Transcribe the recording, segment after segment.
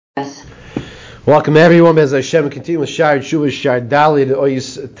Welcome everyone, Bez Hashem. Continue with Shar Tshuva, Shar Dalid,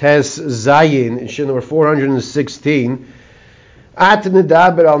 Oyis Tes Zayin, in Shir number 416. At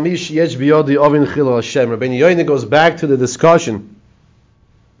Nedaber al Mish Yesh Biyodi Ovin Chil Hashem. Rabbeinu Yoina goes back to the discussion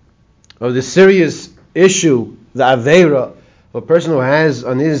of the serious issue, the Aveira, of a person who has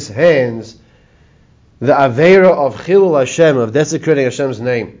on his hands the Aveira of Chilul Hashem, of desecrating Hashem's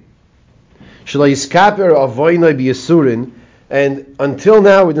name. Shelo Yiskaper Avoinoi B'Yisurin, and until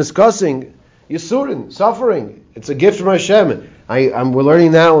now we're discussing Yisurin, suffering. It's a gift from Hashem. We're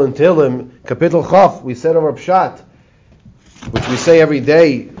learning now in Tehillim, Kapitel Chaf, we said over Pshat, which we say every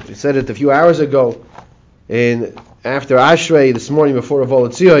day. We said it a few hours ago, and after Ashrei this morning before Avol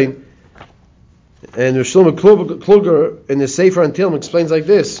Tzion. And Shlomo Kluger in the Sefer on Tehillim explains like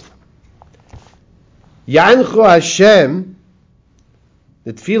this: Yanchu Hashem,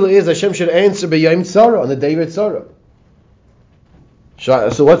 the tefillah is Hashem should answer b'yom tzara, on the day of tzara.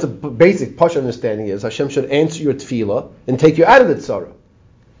 So what's the basic Pasha understanding is Hashem should answer your tefillah and take you out of the tzara.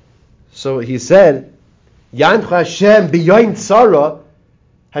 So he said, Yanchu Hashem b'yom tzara,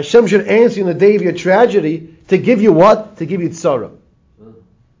 Hashem should answer you on the day of your tragedy to give you what? To give you tzara.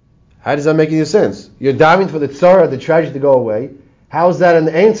 How does that make any sense? You're diving for the tzara, the tragedy to go away. How is that an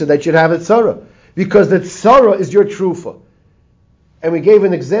answer that should have a tzara? Because the tzara is your trufa. And we gave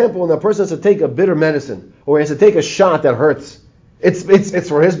an example when a person has to take a bitter medicine or has to take a shot that hurts. It's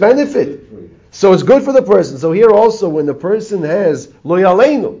for his benefit. So it's good for the person. So here also, when the person has lo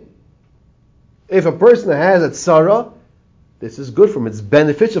yaleinu, if a person has a tzara, this is good for him. It's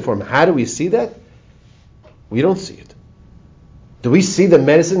beneficial for him. How do we see that? We don't see it. Do we see the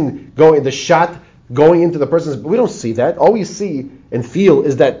medicine going, the shot going into the person's? We don't see that. All we see and feel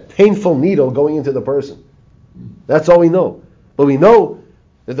is that painful needle going into the person. That's all we know. But we know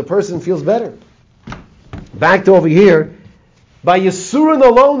that the person feels better. Back to over here, by Yisurin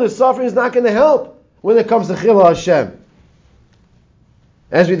alone, the suffering is not going to help when it comes to Chilul Hashem.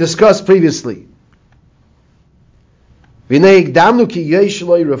 As we discussed previously. So what's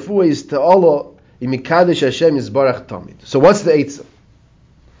the Eitzah?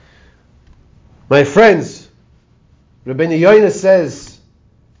 My friends, Rabbeinu Yoina says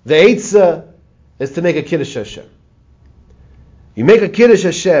the Eitzah is to make a Kiddush Hashem. You make a Kiddush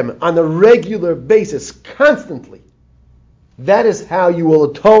Hashem on a regular basis, constantly. That is how you will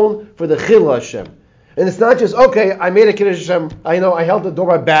atone for the Chilul Hashem. And it's not just, okay, I made a Kiddush Hashem, I held the door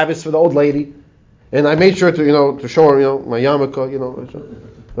by Babis for the old lady, and I made sure to show her, my yarmulke,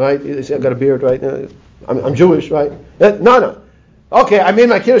 right? You see, I've got a beard, right? I'm Jewish, right? No. Okay, I made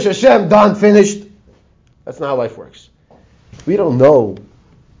my Kiddush Hashem, done, finished. That's not how life works. We don't know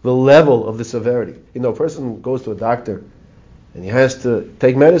the level of the severity. A person goes to a doctor and he has to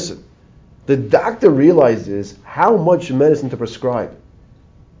take medicine. The doctor realizes how much medicine to prescribe.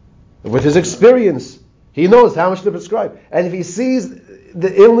 With his experience, he knows how much to prescribe. And if he sees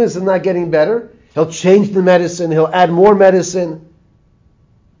the illness is not getting better, he'll change the medicine, he'll add more medicine.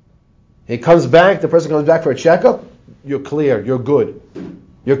 He comes back, the person comes back for a checkup, you're clear, you're good,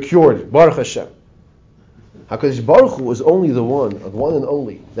 you're cured, Baruch Hashem. HaKadosh Baruch Hu is only the one and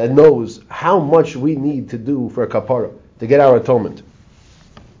only, that knows how much we need to do for a kapara, to get our atonement.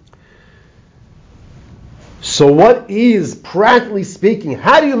 So what is, practically speaking,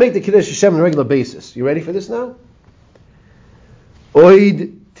 how do you make the Kiddush Hashem on a regular basis? You ready for this now?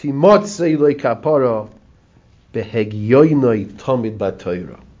 Oid timotzei loy kapara behegyoinoi tamid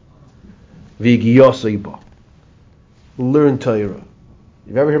b'Torah v'giyosei ba. Learn Torah.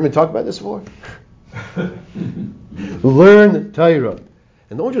 You've ever heard me talk about this before? Learn Torah.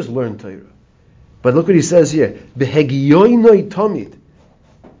 And don't just learn Torah. But look what he says here. Behegyoinoi tamid.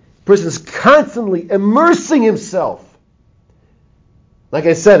 Person is constantly immersing himself. Like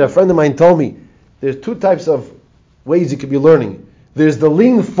I said, a friend of mine told me there's two types of ways you could be learning. There's the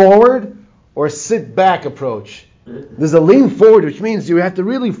lean forward or sit back approach. There's a lean forward, which means you have to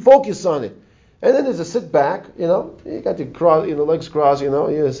really focus on it. And then there's a sit back, you got your cross, legs crossed,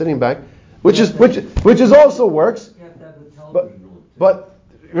 you're sitting back, which is also works. You have to have the television.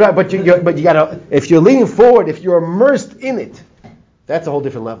 But you gotta, if you're leaning forward, if you're immersed in it, that's a whole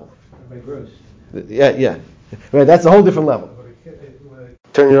different level. Yeah. Right, that's a whole different level.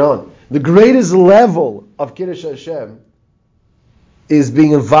 Turn it on. The greatest level of Kiddush Hashem is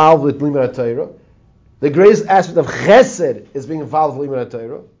being involved with Limud Torah. The greatest aspect of Chesed is being involved with Limud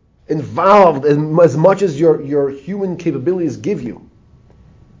Torah. Involved as much as your human capabilities give you.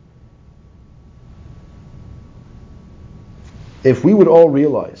 If we would all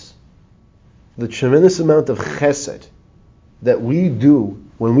realize the tremendous amount of Chesed that we do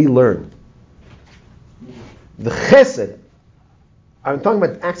when we learn. The chesed, I'm talking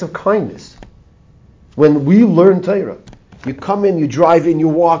about acts of kindness. When we learn Torah, you come in, you drive in, you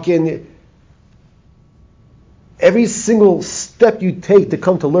walk in. Every single step you take to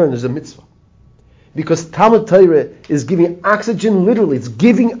come to learn is a mitzvah. Because Talmud Torah is giving oxygen, literally, it's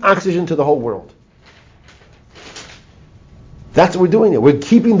giving oxygen to the whole world. That's what we're doing here. We're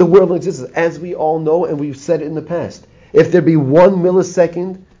keeping the world in existence, as we all know, and we've said it in the past. If there be 1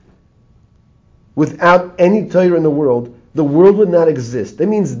 millisecond without any Torah in the world would not exist. That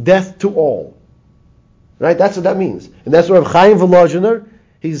means death to all. Right? That's what that means. And that's what Rav Chaim Volozhiner,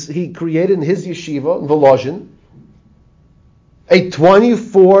 he created in his yeshiva in Volozhin, a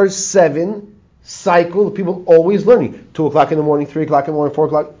 24/7 cycle of people always learning. 2 o'clock in the morning, 3 o'clock in the morning, 4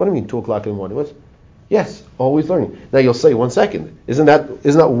 o'clock. What do you mean 2 o'clock in the morning? Yes, always learning. Now you'll say, 1 second, isn't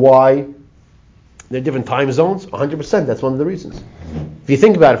that why there are different time zones? 100%, that's one of the reasons. If you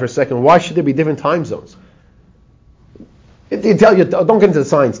think about it for a second, why should there be different time zones? If they tell you, don't get into the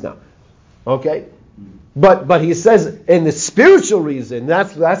science now. Okay? But he says, in the spiritual reason,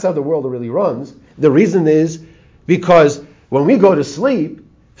 that's how the world really runs. The reason is because when we go to sleep,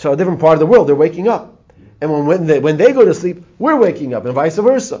 so a different part of the world, they're waking up. And when they go to sleep, we're waking up, and vice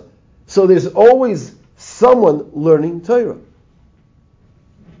versa. So there's always someone learning Torah.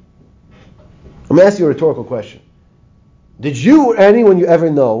 I'm going to ask you a rhetorical question. Did you or anyone you ever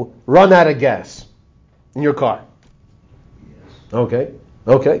know run out of gas in your car? Yes.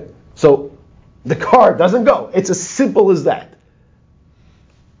 Okay. So the car doesn't go. It's as simple as that.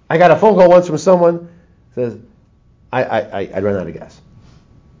 I got a phone call once from someone says, I ran out of gas.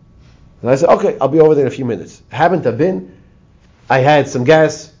 And I said, okay, I'll be over there in a few minutes. Happened to have been, I had some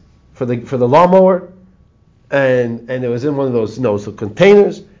gas for the lawnmower, and it was in one of those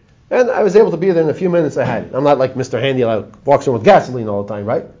containers, and I was able to be there in a few minutes. I had it. I'm not like Mr. Handy, I walks around with gasoline all the time,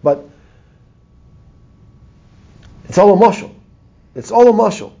 right? But it's all a mashal. It's all a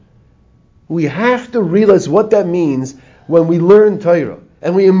mashal. We have to realize what that means when we learn Torah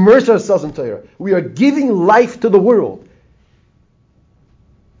and we immerse ourselves in Torah. We are giving life to the world.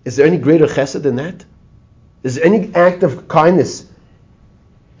 Is there any greater chesed than that? Is there any act of kindness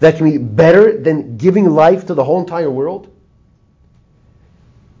that can be better than giving life to the whole entire world?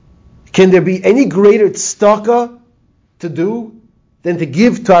 Can there be any greater tzedakah to do than to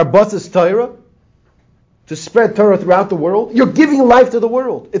give to our Batzis Torah? To spread Torah throughout the world? You're giving life to the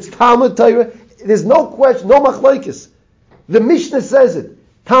world. It's Talmud Torah. There's no question, no machlokes. The Mishnah says it.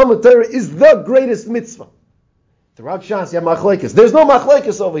 Talmud Torah is the greatest mitzvah. Throughout Shas, you have machlokes. There's no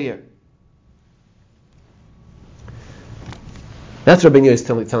machlokes over here. That's what Rabbeinu is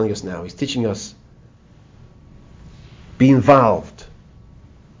telling us now. He's teaching us, be involved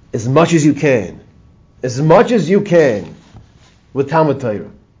as much as you can with Talmud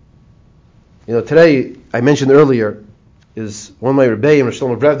Torah. Today, I mentioned earlier, is one of my Rebbeim, Rosh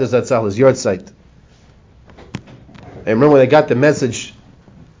Shlomo Brevda Zatzal, his yard site. I remember when I got the message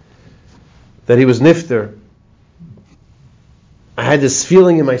that he was nifter, I had this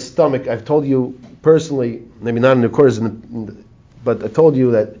feeling in my stomach. I've told you personally, maybe not in the course, but I told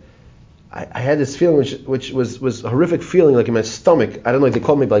you that I had this feeling which was a horrific feeling, like in my stomach. I don't know if they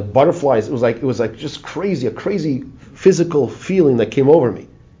called me like butterflies. It was like just crazy, a crazy physical feeling that came over me.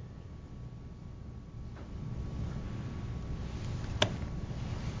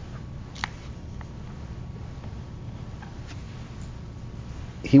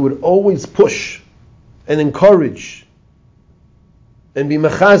 He would always push and encourage and be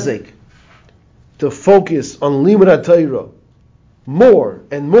mechazek to focus on limud Torah more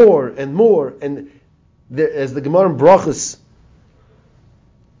and more and more. And there, as the Gemara in Brachos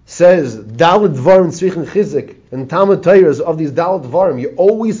says, Daled Dvarim tzrichen chizek, and Talmud Torah is of these Daled Dvarim. You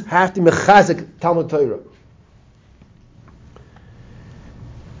always have to mechazek Talmud Torah.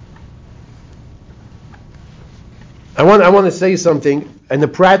 I want to say something in the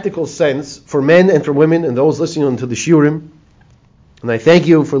practical sense for men and for women and those listening to the shiurim. And I thank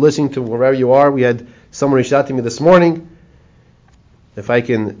you for listening to wherever you are. We had someone reach out to me this morning. If I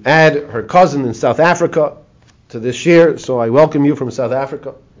can add her cousin in South Africa to this shir, so I welcome you from South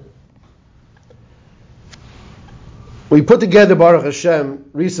Africa. We put together, Baruch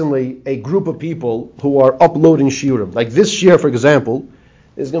Hashem, recently a group of people who are uploading shiurim. Like this shir, for example,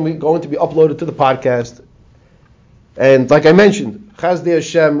 is going to be uploaded to the podcast. And like I mentioned, Chazdei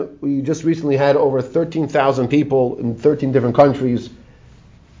Hashem, we just recently had over 13,000 people in 13 different countries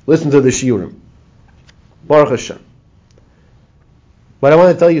listen to the shiurim. Baruch Hashem. But I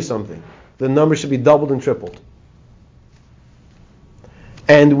want to tell you something. The number should be doubled and tripled.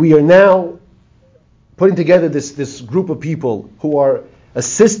 And we are now putting together this group of people who are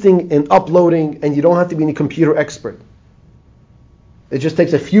assisting in uploading, and you don't have to be any computer expert. It just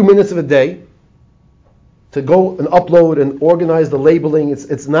takes a few minutes of a day. to go and upload and organize the labeling.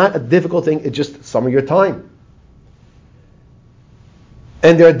 It's not a difficult thing. It's just some of your time.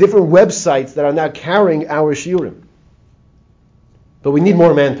 And there are different websites that are now carrying our shiurim. But we need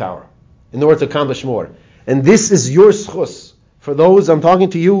more manpower in order to accomplish more. And this is your schus. For those, I'm talking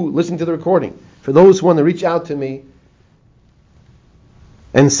to you, listening to the recording. For those who want to reach out to me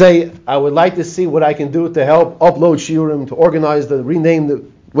and say, I would like to see what I can do to help upload shiurim, to organize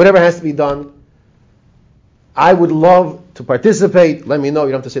rename whatever has to be done. I would love to participate. Let me know.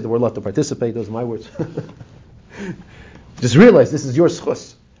 You don't have to say the word love to participate. Those are my words. Just realize this is your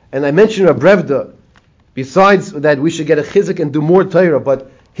schus. And I mentioned Reb Brevda, besides that we should get a chizik and do more Torah,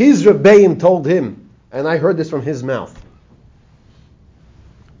 but his Rebbeim told him, and I heard this from his mouth.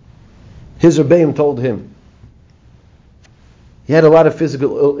 His Rebbeim told him, he had a lot of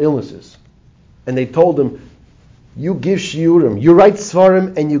physical illnesses, and they told him, you give shiurim, you write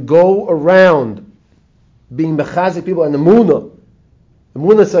svarim, and you go around being mechazik people and emunah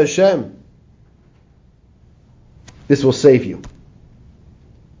Hashem. This will save you.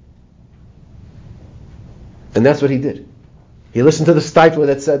 And that's what he did. He listened to the Steipler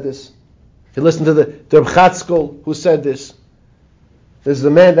that said this. He listened to the Reb Chatzkel who said this. There's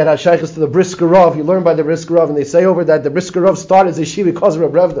the man that has shaykhs to the Brisker Rav. You learn by the Brisker Rav, and they say over that the Brisker Rav started as a yeshiva because of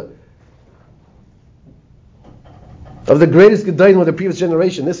Reb Brevda. Of the greatest gedalim of the previous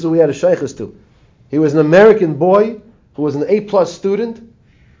generation, this is who we had a shaykhs to. He was an American boy who was an A+ student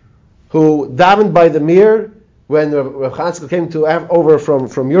who davened by the mir when Reb Chatzkel came over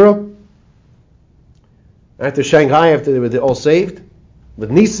from Europe. After Shanghai, after they were all saved, with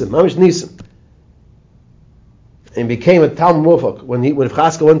Nisim, Mamish Nisim. And became a Talmud Mufak. When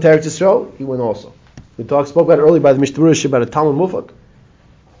Chatzkel went to Eretz Yisrael, he went also. We spoke about it earlier by the Mishnah about a Talmud Mufak,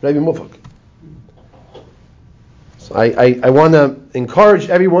 Rebbe Mufak. So I want to encourage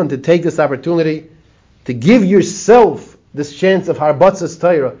everyone to take this opportunity to give yourself this chance of Harbatzas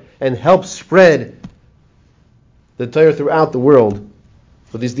Torah and help spread the Torah throughout the world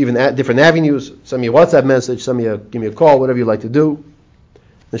with these different avenues. Send me a WhatsApp message, give me a call, whatever you like to do.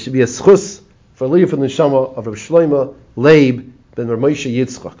 There should be a schus for Liyah for the Neshama of Reb Shlomo Leib ben Rav Moshe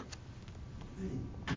Yitzchak.